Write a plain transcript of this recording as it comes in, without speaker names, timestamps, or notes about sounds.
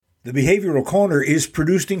The Behavioral Corner is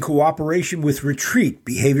produced in cooperation with Retreat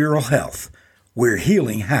Behavioral Health, where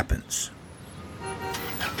healing happens.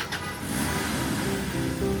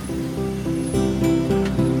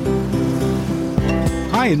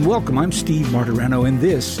 Hi and welcome. I'm Steve Martirano, and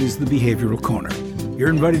this is the Behavioral Corner. You're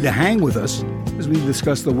invited to hang with us as we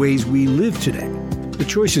discuss the ways we live today, the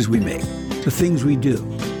choices we make, the things we do,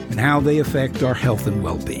 and how they affect our health and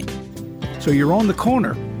well-being. So you're on the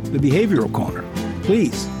corner, the Behavioral Corner.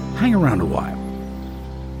 Please hang around a while.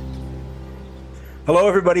 Hello,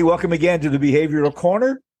 everybody. Welcome again to the Behavioral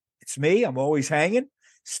Corner. It's me. I'm always hanging,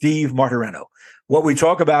 Steve Martirano. What we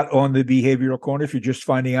talk about on the Behavioral Corner, if you're just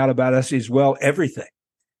finding out about us, is, well, everything.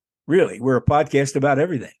 Really, we're a podcast about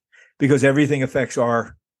everything because everything affects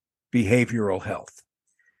our behavioral health.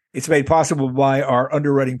 It's made possible by our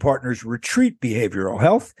underwriting partners, Retreat Behavioral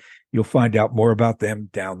Health. You'll find out more about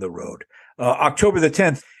them down the road. October the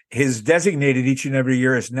 10th is designated each and every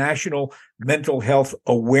year as National Mental Health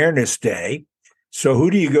Awareness Day. So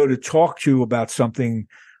who do you go to talk to about something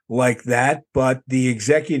like that but the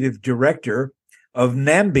executive director of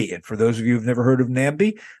NAMBY? And for those of you who've never heard of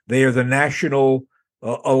NAMBY, they are the National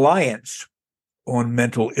Alliance on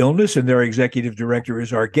Mental Illness, and their executive director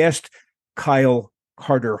is our guest, Kyle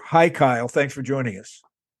Carter. Hi, Kyle. Thanks for joining us.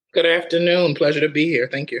 Good afternoon. Pleasure to be here.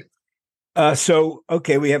 Thank you.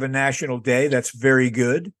 Okay, we have a national day. That's very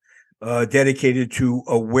good. Dedicated to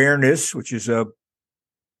awareness, which is a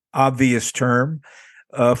obvious term.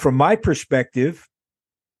 From my perspective,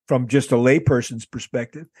 from just a layperson's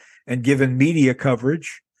perspective, and given media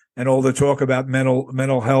coverage and all the talk about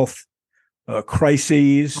mental health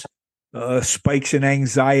crises, spikes in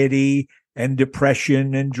anxiety and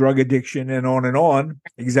depression and drug addiction and on,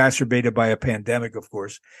 exacerbated by a pandemic, of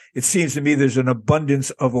course. It seems to me there's an abundance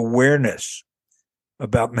of awareness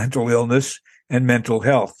about mental illness and mental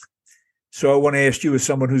health. So I want to ask you, as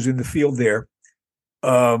someone who's in the field there,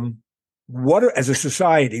 as a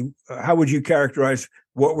society, how would you characterize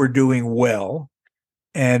what we're doing well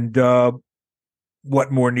and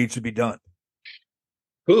what more needs to be done?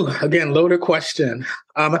 Ooh, again, loaded question.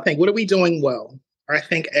 I think, what are we doing well? I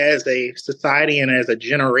think as a society and as a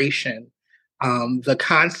generation, the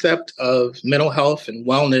concept of mental health and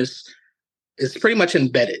wellness is pretty much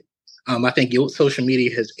embedded. I think social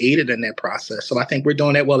media has aided in that process. So I think we're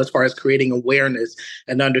doing that well as far as creating awareness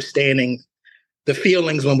and understanding the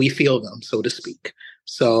feelings when we feel them, so to speak.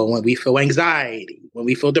 So when we feel anxiety, when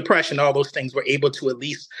we feel depression, all those things, we're able to at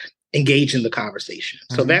least engage in the conversation.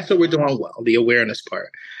 So that's what we're doing well, the awareness part.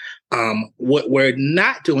 What we're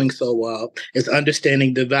not doing so well is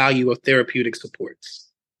understanding the value of therapeutic supports,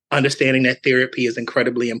 understanding that therapy is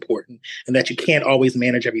incredibly important and that you can't always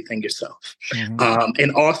manage everything yourself.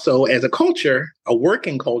 And also, as a culture, a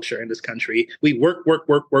working culture in this country, we work,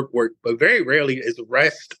 but very rarely is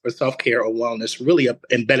rest or self-care or wellness really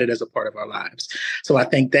embedded as a part of our lives. So I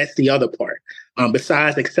think that's the other part.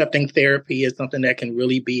 Besides accepting therapy as something that can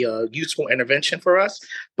really be a useful intervention for us,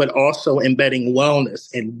 but also embedding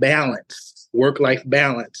wellness and balance, work-life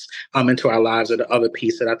balance into our lives are the other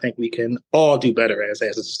piece that I think we can all do better as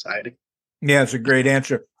a society. Yeah, it's a great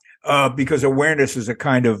answer because awareness is a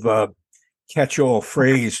kind of catch-all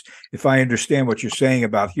phrase. If I understand what you're saying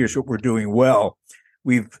about here's what we're doing well,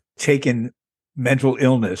 we've taken mental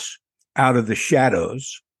illness out of the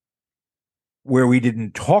shadows where we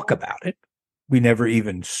didn't talk about it. We never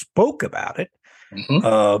even spoke about it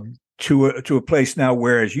to a place now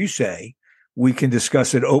where, as you say, we can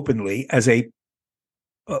discuss it openly as a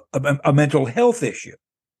mental health issue.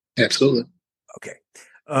 Absolutely. Okay.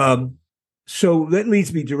 So that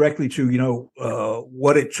leads me directly to,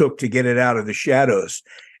 what it took to get it out of the shadows.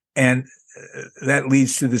 And that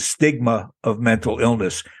leads to the stigma of mental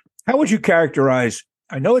illness. How would you characterize,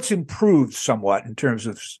 I know it's improved somewhat in terms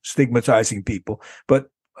of stigmatizing people, but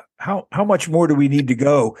how much more do we need to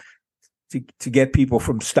go to get people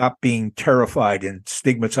from stop being terrified and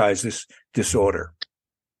stigmatize this disorder?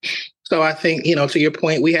 So I think, to your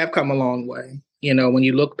point, we have come a long way. When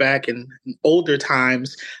you look back in older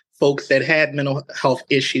times, folks that had mental health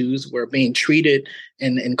issues were being treated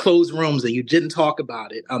in closed rooms and you didn't talk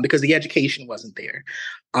about it because the education wasn't there.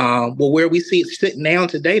 Well, where we see it sit now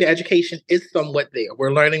today, the education is somewhat there.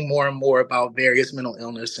 We're learning more and more about various mental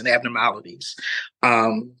illness and abnormalities.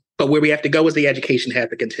 But where we have to go is the education has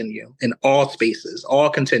to continue in all spaces,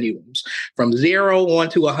 all continuums, from 0 on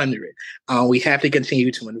to 100. We have to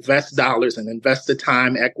continue to invest dollars and invest the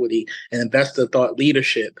time, equity, and invest the thought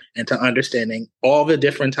leadership into understanding all the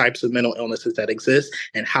different types of mental illnesses that exist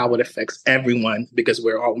and how it affects everyone, because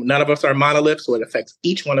none of us are monoliths, so it affects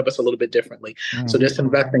each one of us a little bit differently. So just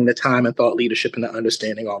investing the time and thought leadership into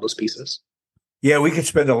understanding all those pieces. Yeah, we could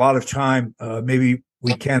spend a lot of time, maybe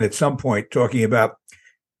we can at some point, talking about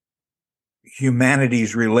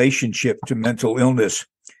humanity's relationship to mental illness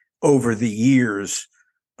over the years.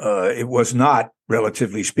 It was not,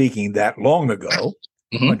 relatively speaking, that long ago,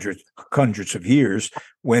 Mm-hmm. hundreds of years,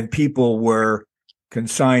 when people were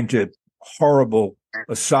consigned to horrible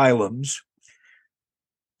asylums,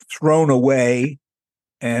 thrown away,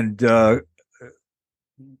 and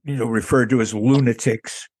referred to as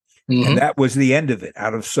lunatics, and Mm-hmm. that was the end of it.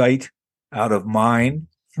 Out of sight, out of mind.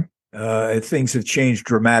 Things have changed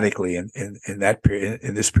dramatically in that period,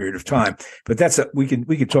 in this period of time. But we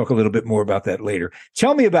can talk a little bit more about that later.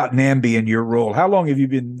 Tell me about NAMBY and your role. How long have you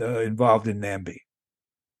been involved in NAMBY?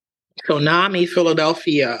 So NAMI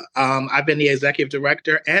Philadelphia, I've been the executive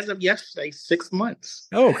director as of yesterday, 6 months.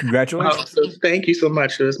 Oh, congratulations! So thank you so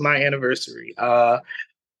much. It was my anniversary.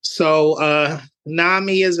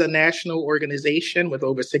 NAMI is a national organization with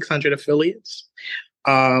over 600 affiliates.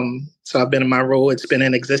 So I've been in my role. It's been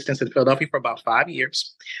in existence in Philadelphia for about 5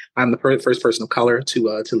 years. I'm the first person of color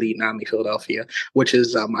to lead NAMI Philadelphia, which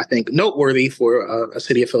is, I think, noteworthy for a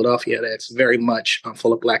city of Philadelphia that's very much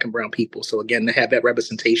full of Black and brown people. So again, to have that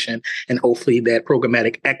representation and hopefully that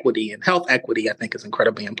programmatic equity and health equity, I think, is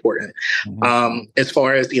incredibly important. Mm-hmm. As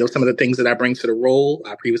far as some of the things that I bring to the role,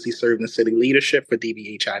 I previously served in city leadership for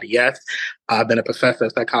DBH-IDS. I've been a professor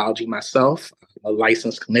of psychology myself, a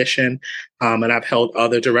licensed clinician, and I've held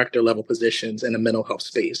other director level positions in the mental health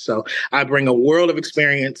space. So I bring a world of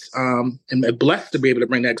experience, and I'm blessed to be able to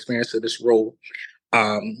bring that experience to this role.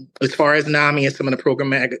 As far as NAMI and some of the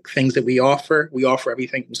programmatic things that we offer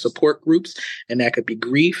everything from support groups, and that could be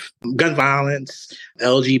grief, gun violence,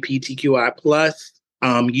 LGBTQI plus,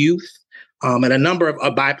 youth, and a number of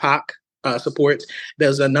BIPOC supports.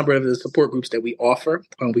 There's a number of the support groups that we offer.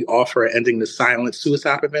 We offer Ending the Silent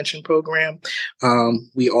Suicide Prevention Program.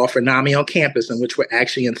 We offer NAMI on campus, in which we're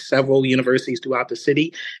actually in several universities throughout the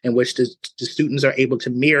city, in which the students are able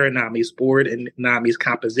to mirror NAMI's board and NAMI's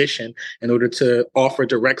composition in order to offer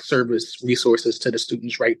direct service resources to the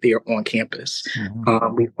students right there on campus.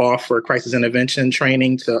 Mm-hmm. We offer crisis intervention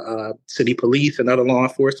training to city police and other law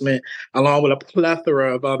enforcement, along with a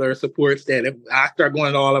plethora of other supports that if I start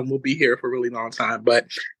going all of them, we'll be here for a really long time. But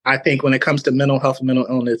I think when it comes to mental health and mental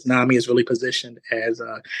illness, NAMI is really positioned as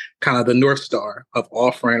kind of the North Star of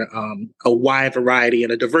offering a wide variety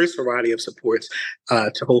and a diverse variety of supports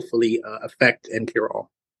to hopefully affect and cure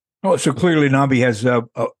all. Oh, so clearly NAMI has a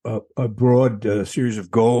broad series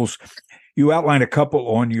of goals. You outline a couple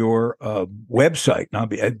on your website,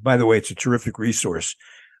 NAMI. By the way, it's a terrific resource.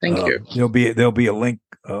 Thank you. There'll be a link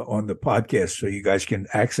on the podcast so you guys can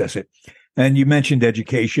access it. And you mentioned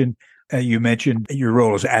education. You mentioned your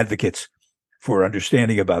role as advocates for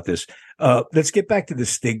understanding about this. Let's get back to the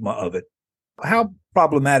stigma of it. How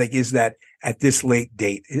problematic is that at this late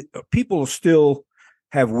date? People still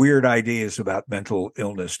have weird ideas about mental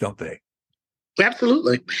illness, don't they?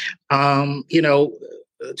 Absolutely.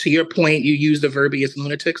 To your point, you used the verbiage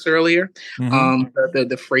lunatics earlier. Mm-hmm.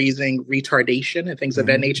 The phrasing retardation and things of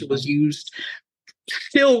that nature was used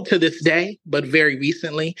still to this day, but very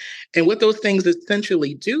recently. And what those things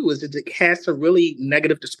essentially do is it has a really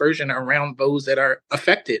negative dispersion around those that are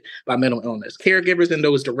affected by mental illness, caregivers and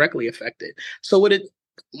those directly affected. So what it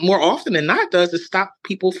more often than not does is stop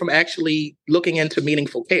people from actually looking into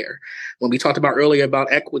meaningful care. When we talked about earlier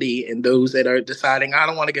about equity and those that are deciding, I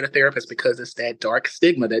don't want to get a therapist because it's that dark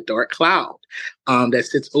stigma, that dark cloud that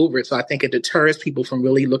sits over it. So I think it deters people from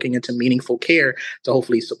really looking into meaningful care to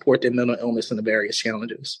hopefully support their mental illness and the various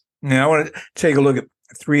challenges. Now, I want to take a look at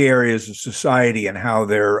 3 areas of society and how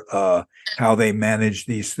they manage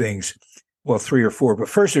these things. Well, 3 or 4, but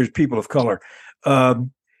first there's people of color.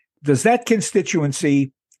 Does that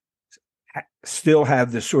constituency still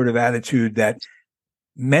have this sort of attitude that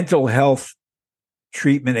mental health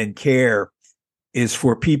treatment and care is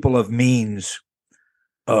for people of means,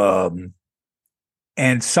 and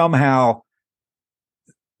somehow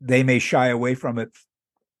they may shy away from it,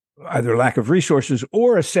 either lack of resources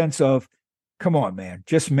or a sense of, come on, man,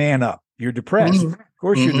 just man up. You're depressed. Mm-hmm. Of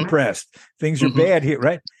course you're depressed. Things are bad here,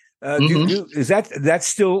 right? Is that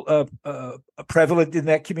still prevalent in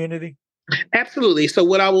that community? Absolutely. So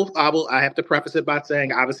what I have to preface it by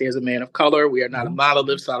saying, obviously, as a man of color, we are not a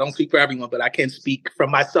monolith, so I don't speak for everyone, but I can speak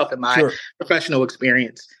from myself and my professional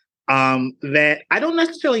experience. That I don't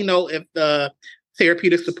necessarily know if the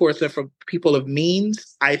therapeutic supports are for people of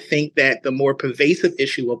means. I think that the more pervasive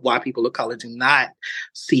issue of why people of color do not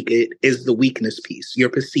seek it is the weakness piece. You're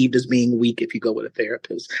perceived as being weak if you go with a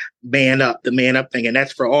therapist. The man up thing. And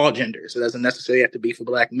that's for all genders. It doesn't necessarily have to be for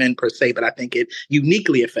Black men per se, but I think it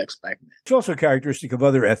uniquely affects Black men. It's also characteristic of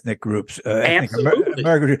other ethnic groups. Absolutely.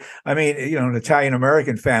 American. I mean, an Italian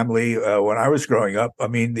American family, when I was growing up, I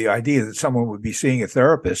mean, the idea that someone would be seeing a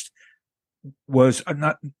therapist was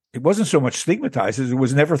it wasn't so much stigmatized as it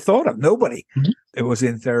was never thought of. Nobody it was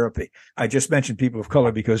in therapy. I just mentioned people of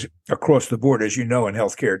color because across the board, as you know, in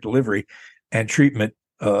healthcare delivery and treatment,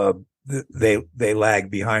 they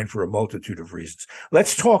lag behind for a multitude of reasons.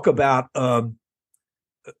 Let's talk about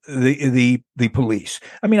the police.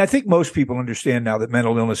 I mean, I think most people understand now that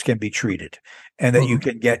mental illness can be treated and that you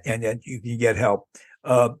can get help.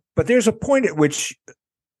 But there's a point at which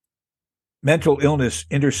mental illness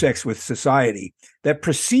intersects with society that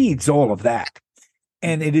precedes all of that.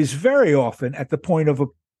 And it is very often at the point of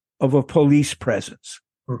a police presence.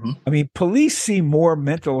 Mm-hmm. I mean, police see more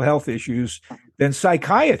mental health issues than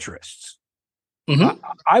psychiatrists,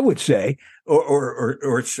 I would say,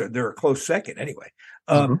 or they're a close second anyway.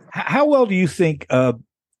 How well do you think,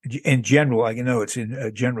 in general, I know it's in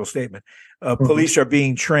a general statement, police are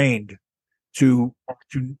being trained to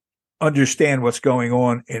understand what's going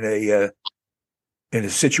on in a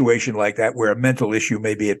situation like that where a mental issue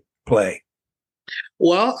may be at play?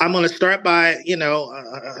 Well, I'm going to start by,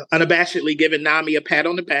 unabashedly giving NAMI a pat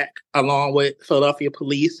on the back, along with Philadelphia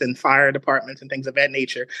police and fire departments and things of that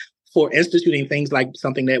nature, for instituting things like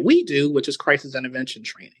something that we do, which is crisis intervention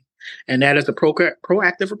training. And that is a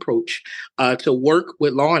proactive approach to work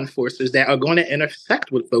with law enforcers that are going to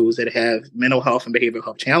intersect with those that have mental health and behavioral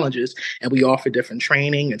health challenges. And we offer different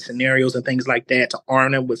training and scenarios and things like that to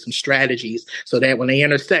arm them with some strategies so that when they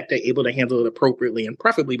intersect, they're able to handle it appropriately and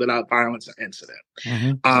preferably without violence or incident.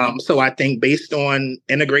 So I think based on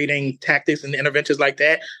integrating tactics and interventions like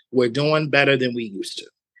that, we're doing better than we used to.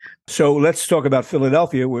 So let's talk about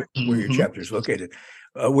Philadelphia, where your chapter is located.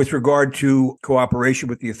 With regard to cooperation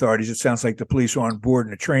with the authorities, it sounds like the police are on board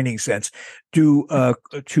in a training sense. Do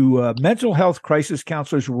mental health crisis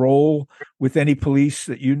counselors roll with any police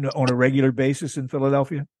that you know on a regular basis in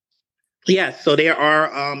Philadelphia? Yes. So there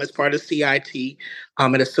are, as part of CIT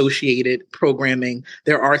and associated programming,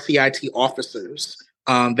 there are CIT officers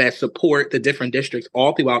that support the different districts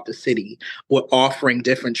all throughout the city. We're offering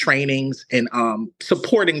different trainings and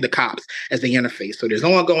supporting the cops as they interface. So there's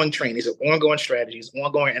ongoing trainings, ongoing strategies,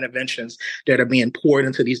 ongoing interventions that are being poured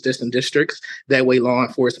into these distant districts. That way law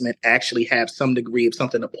enforcement actually have some degree of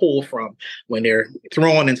something to pull from when they're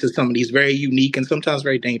thrown into some of these very unique and sometimes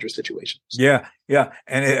very dangerous situations. Yeah.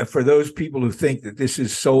 And for those people who think that this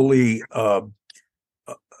is solely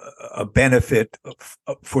a benefit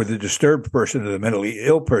for the disturbed person or the mentally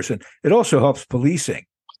ill person, it also helps policing.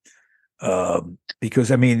 Because,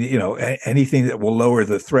 I mean, anything that will lower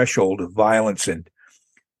the threshold of violence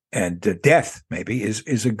and death maybe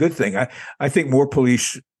is a good thing. I think more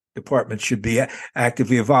police departments should be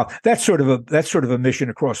actively involved. That's sort of a mission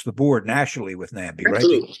across the board nationally with NAMBY, right?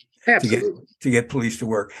 Absolutely. To get police to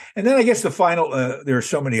work. And then I guess the final, there are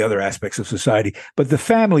so many other aspects of society, but the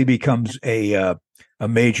family becomes a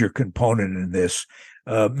major component in this.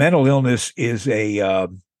 Mental illness is a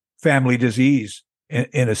family disease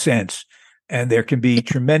in a sense, and there can be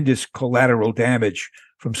tremendous collateral damage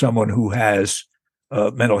from someone who has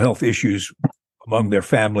mental health issues among their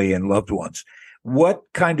family and loved ones. What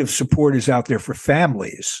kind of support is out there for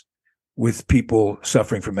families with people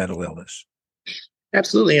suffering from mental illness?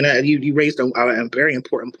 Absolutely. And you raised a very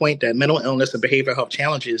important point that mental illness and behavioral health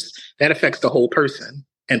challenges, that affects the whole person.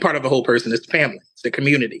 And part of the whole person is the family, it's the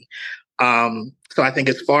community. So I think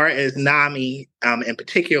as far as NAMI in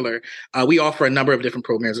particular, we offer a number of different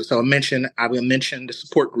programs. So I will mention the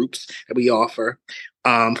support groups that we offer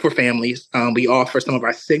for families. We offer some of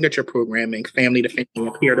our signature programming, family to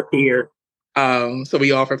family, peer to peer. So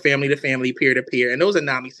we offer family to family, peer to peer, and those are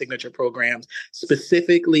NAMI signature programs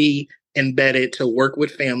specifically embedded to work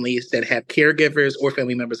with families that have caregivers or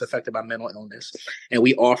family members affected by mental illness. And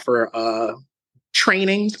we offer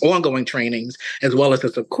trainings, ongoing trainings, as well as a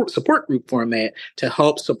support group format to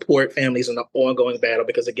help support families in the ongoing battle.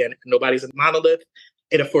 Because again, nobody's a monolith.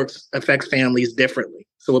 It affects families differently.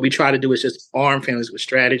 So what we try to do is just arm families with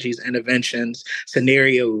strategies, interventions,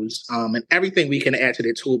 scenarios, and everything we can add to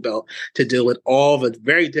their tool belt to deal with all the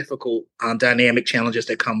very difficult dynamic challenges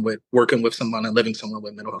that come with working with someone and living someone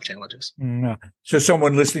with mental health challenges. So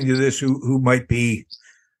someone listening to this who might be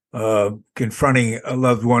confronting a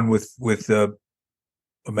loved one with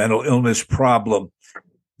a mental illness problem,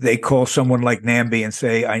 they call someone like NAMBY and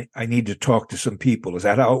say, I need to talk to some people. Is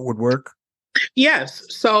that how it would work? Yes.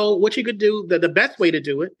 So what you could do, the best way to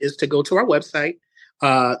do it is to go to our website,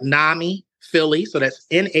 NAMI Philly. So that's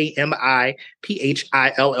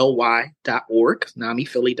NAMIPHILLY.org,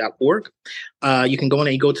 NAMIPhilly.org. You can go in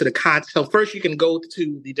and go to the content. So first you can go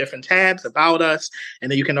to the different tabs about us,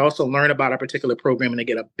 and then you can also learn about our particular program and to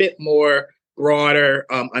get a bit more broader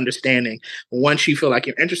understanding. Once you feel like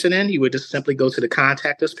you're interested in, you would just simply go to the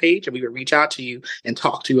contact us page and we would reach out to you and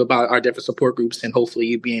talk to you about our different support groups and hopefully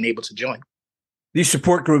you being able to join. These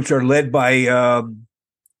support groups are led by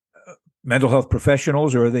mental health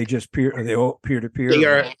professionals, or are they just peer? Are they all peer to peer?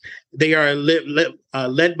 They are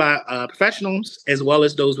led by professionals as well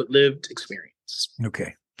as those with lived experience.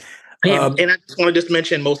 Okay. And I just want to just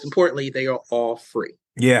mention, most importantly, they are all free.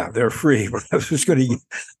 Yeah, they're free. I was going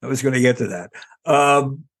to get to that.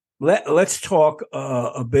 Let's talk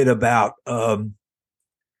a bit about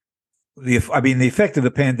the effect of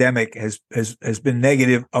the pandemic has been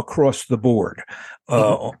negative across the board,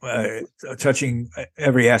 touching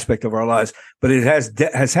every aspect of our lives. But it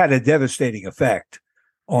has had a devastating effect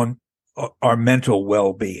on our mental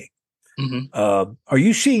well-being. Mm-hmm. Are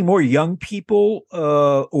you seeing more young people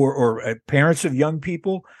or parents of young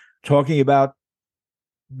people talking about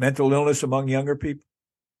mental illness among younger people?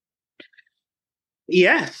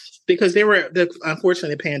 Yes, because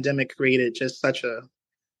unfortunately, the pandemic created just such a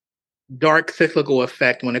dark cyclical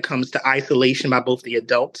effect when it comes to isolation by both the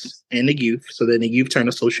adults and the youth. So then the youth turn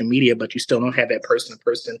to social media, but you still don't have that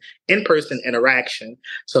person-to-person, in-person interaction.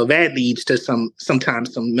 So that leads to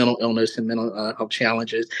sometimes some mental illness and mental health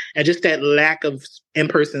challenges. And just that lack of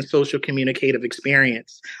in-person social communicative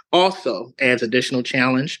experience also adds additional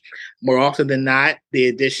challenge. More often than not, the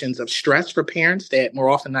additions of stress for parents that more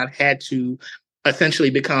often than not had to essentially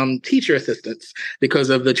become teacher assistants because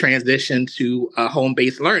of the transition to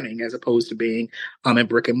home-based learning as opposed to being in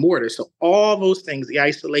brick and mortar. So all those things, the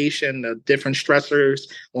isolation, the different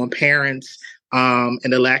stressors on parents,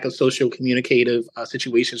 and the lack of social communicative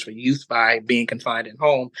situations for youth by being confined at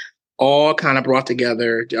home, all kind of brought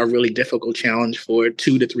together a really difficult challenge for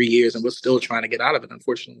 2 to 3 years. And we're still trying to get out of it,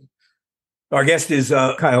 unfortunately. Our guest is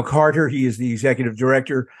Kyle Carter. He is the executive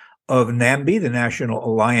director of NAMBY, the National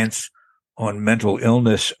Alliance on Mental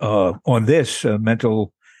Illness, on this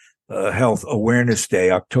Mental Health Awareness Day,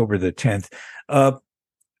 October the 10th.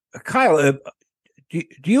 Kyle, do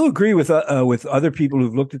you agree with other people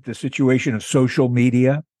who've looked at the situation of social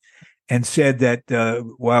media and said that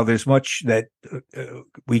while there's much that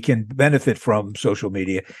we can benefit from social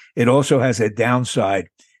media, it also has a downside,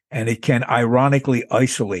 and it can ironically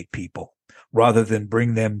isolate people rather than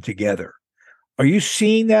bring them together? Are you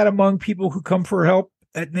seeing that among people who come for help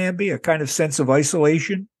at NAMBY, a kind of sense of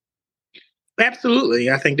isolation?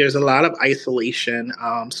 Absolutely. I think there's a lot of isolation.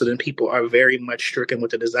 So then people are very much stricken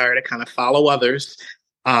with the desire to kind of follow others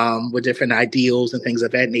with different ideals and things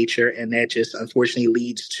of that nature. And that just unfortunately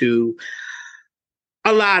leads to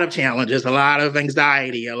a lot of challenges, a lot of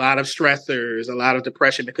anxiety, a lot of stressors, a lot of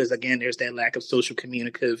depression, because again, there's that lack of social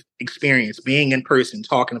communicative experience, being in person,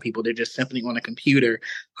 talking to people. They're just simply on a computer,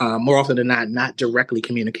 more often than not directly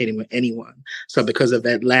communicating with anyone. So because of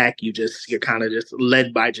that lack, you're kind of just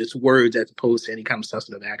led by just words as opposed to any kind of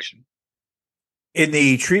substantive action. In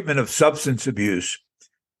the treatment of substance abuse,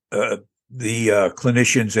 the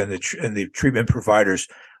clinicians and the treatment providers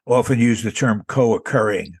often use the term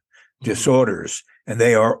co-occurring disorders, and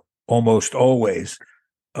they are almost always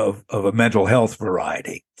of a mental health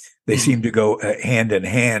variety. They seem to go hand in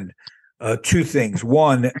hand. Two things.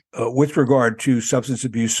 One, with regard to substance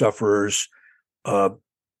abuse sufferers,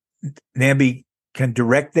 NAMBY can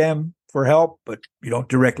direct them for help, but you don't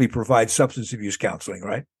directly provide substance abuse counseling,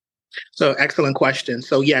 right? So excellent question.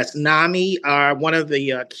 So yes, NAMI, one of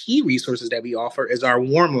the key resources that we offer is our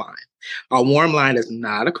warm line. Our warm line is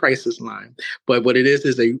not a crisis line, but what it is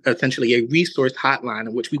essentially a resource hotline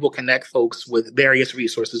in which we will connect folks with various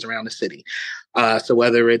resources around the city. So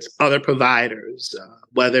whether it's other providers,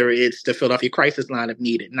 whether it's the Philadelphia Crisis Line if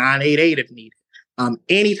needed, 988 if needed,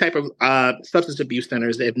 any type of substance abuse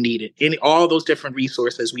centers if needed, all those different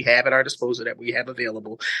resources we have at our disposal that we have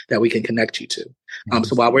available that we can connect you to.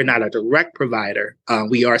 So while we're not a direct provider,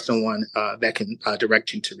 we are someone that can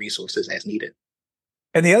direct you to resources as needed.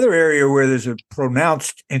 And the other area where there's a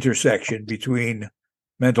pronounced intersection between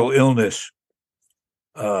mental illness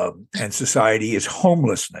and society is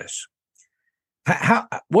homelessness.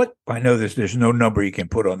 What I know there's no number you can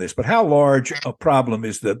put on this, but how large a problem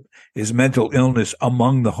is mental illness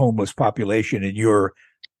among the homeless population in your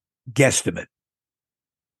guesstimate?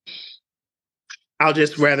 I'll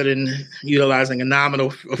just, rather than utilizing a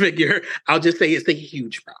nominal figure, I'll just say it's a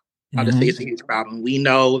huge problem. I'll just say it's a huge problem. We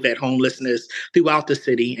know that homelessness throughout the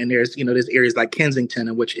city, and there's areas like Kensington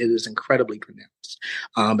in which it is incredibly pronounced.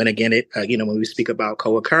 And again, when we speak about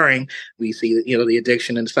co-occurring, we see, the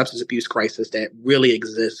addiction and the substance abuse crisis that really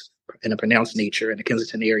exists in a pronounced nature in the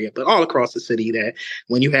Kensington area, but all across the city, that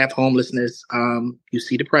when you have homelessness, you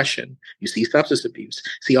see depression, you see substance abuse,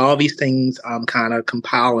 see all these things kind of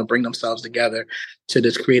compile and bring themselves together to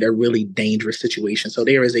just create a really dangerous situation. So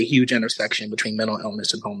there is a huge intersection between mental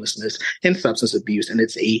illness and homelessness and substance abuse, and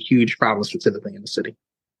it's a huge problem specifically in the city.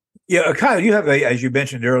 Yeah, Kyle, you have, as you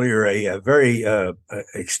mentioned earlier, a very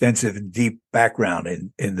extensive and deep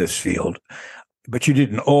background in this field, but you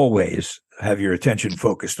didn't always have your attention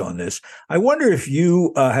focused on this. I wonder if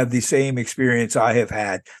you have the same experience I have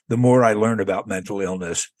had the more I learn about mental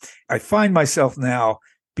illness. I find myself now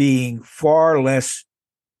being far less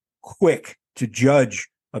quick to judge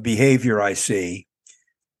a behavior I see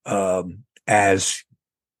as,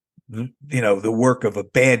 the work of a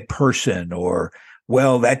bad person, or,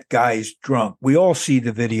 well, that guy's drunk. We all see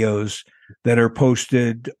the videos that are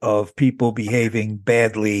posted of people behaving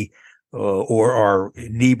badly or are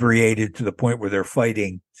inebriated to the point where they're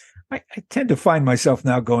fighting. I tend to find myself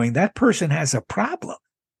now going, that person has a problem.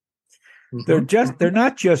 Mm-hmm. They're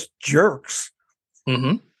not just jerks.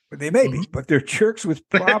 Mm-hmm. They may be, but they're jerks with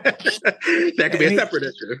problems. That could be a separate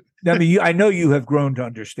issue. I mean, I know you have grown to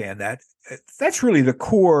understand that. That's really the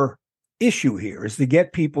core issue here, is to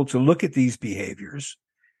get people to look at these behaviors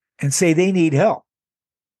and say they need help.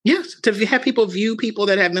 Yes, to have people view people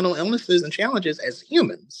that have mental illnesses and challenges as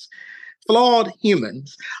humans. Flawed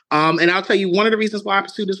humans. And I'll tell you, one of the reasons why I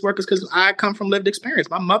pursue this work is because I come from lived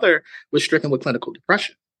experience. My mother was stricken with clinical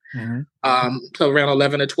depression. Mm-hmm. So around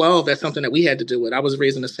 11 or 12, that's something that we had to deal with. I was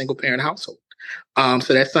raised in a single parent household.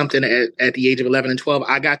 So that's something at the age of 11 and 12,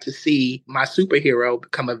 I got to see my superhero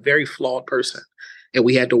become a very flawed person. And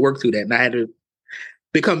we had to work through that. And I had to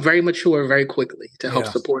become very mature very quickly to help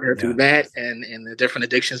support her through that and the different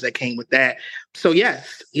addictions that came with that. So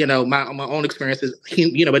yes, my own experience is,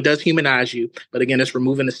 it does humanize you. But again, it's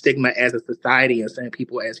removing the stigma as a society and seeing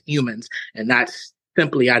people as humans and not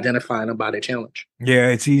simply identifying them by their challenge. Yeah,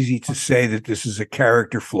 it's easy to say that this is a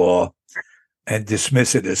character flaw and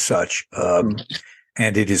dismiss it as such.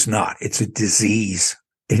 And it is not. It's a disease.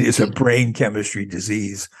 It is a brain chemistry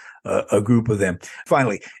disease, a group of them.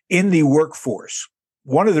 Finally, in the workforce,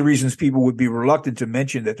 one of the reasons people would be reluctant to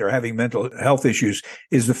mention that they're having mental health issues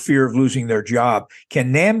is the fear of losing their job.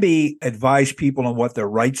 Can NAMBY advise people on what their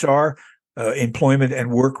rights are, employment and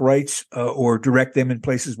work rights, or direct them in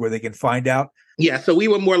places where they can find out? Yeah, so we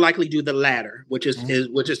would more likely do the latter, which is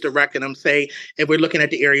directing them, say, if we're looking at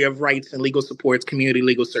the area of rights and legal supports, community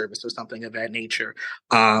legal service or something of that nature.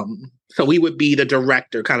 So we would be the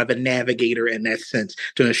director, kind of a navigator in that sense,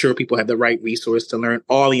 to ensure people have the right resource to learn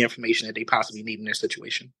all the information that they possibly need in their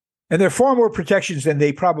situation. And there are far more protections than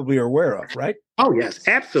they probably are aware of, right? Oh, yes,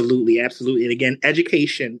 absolutely. Absolutely. And again,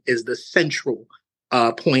 education is the central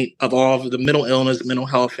point of all of the mental illness, mental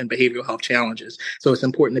health, and behavioral health challenges. So it's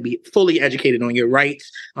important to be fully educated on your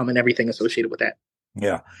rights and everything associated with that.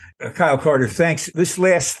 Yeah. Kyle Carter, thanks. This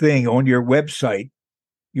last thing, on your website,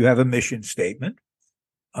 you have a mission statement.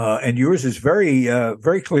 And yours is very,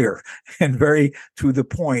 very clear and very to the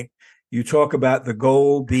point. You talk about the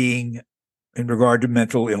goal being, in regard to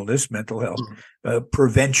mental illness, mental health,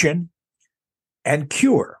 prevention and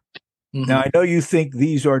cure. Mm-hmm. Now, I know you think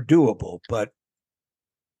these are doable, but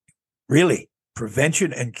really,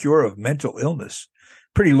 prevention and cure of mental illness,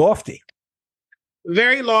 pretty lofty.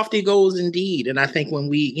 Very lofty goals indeed. And I think when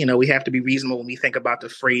we have to be reasonable when we think about the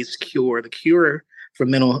phrase cure. The cure for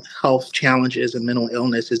mental health challenges and mental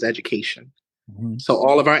illness is education. Mm-hmm. So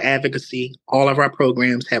all of our advocacy, all of our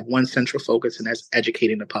programs have one central focus, and that's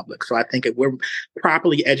educating the public. So I think if we're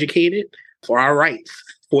properly educated for our rights,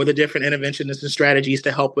 for the different interventionists and strategies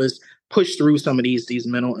to help us push through some of these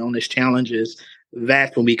mental illness challenges,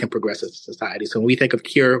 that's when we can progress as a society. So when we think of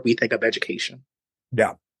cure, we think of education.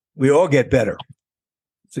 Yeah, we all get better.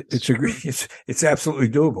 It's absolutely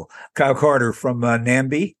doable. Kyle Carter from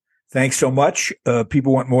NAMBY, thanks so much.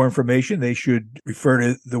 People want more information. They should refer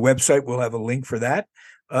to the website. We'll have a link for that.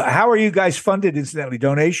 How are you guys funded, incidentally?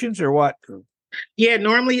 Donations or what? Yeah,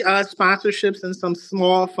 normally sponsorships and some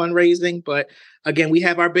small fundraising. But again, we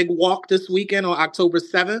have our big walk this weekend on October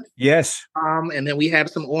 7th. Yes. And then we have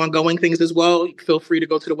some ongoing things as well. Feel free to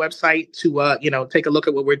go to the website to, take a look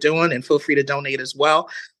at what we're doing, and feel free to donate as well.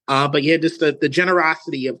 But yeah, just the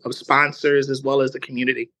generosity of sponsors as well as the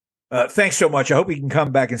community. Thanks so much. I hope you can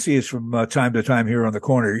come back and see us from time to time here on the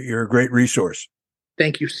corner. You're a great resource.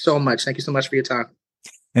 Thank you so much. Thank you so much for your time.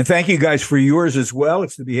 And thank you guys for yours as well.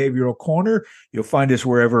 It's the Behavioral Corner. You'll find us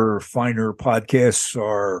wherever finer podcasts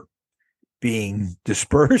are being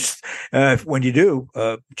dispersed. When you do,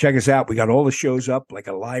 check us out. We got all the shows up like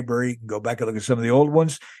a library. You can go back and look at some of the old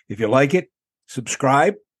ones. If you like it,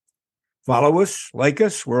 subscribe, follow us, like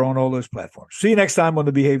us. We're on all those platforms. See you next time on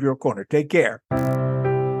the Behavioral Corner. Take care.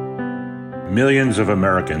 Millions of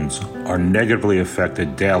Americans are negatively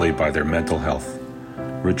affected daily by their mental health.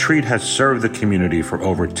 Retreat has served the community for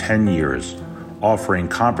over 10 years, offering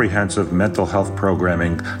comprehensive mental health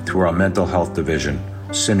programming through our mental health division,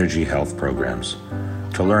 Synergy Health Programs.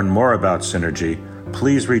 To learn more about Synergy,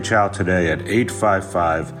 please reach out today at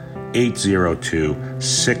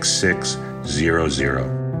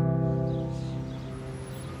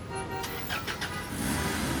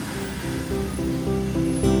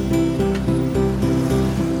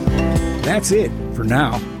That's it for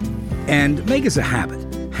now. And make us a habit,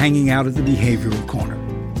 hanging out at the Behavioral Corner.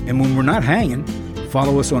 And when we're not hanging,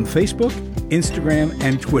 follow us on Facebook, Instagram,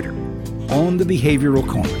 and Twitter on the Behavioral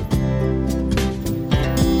Corner.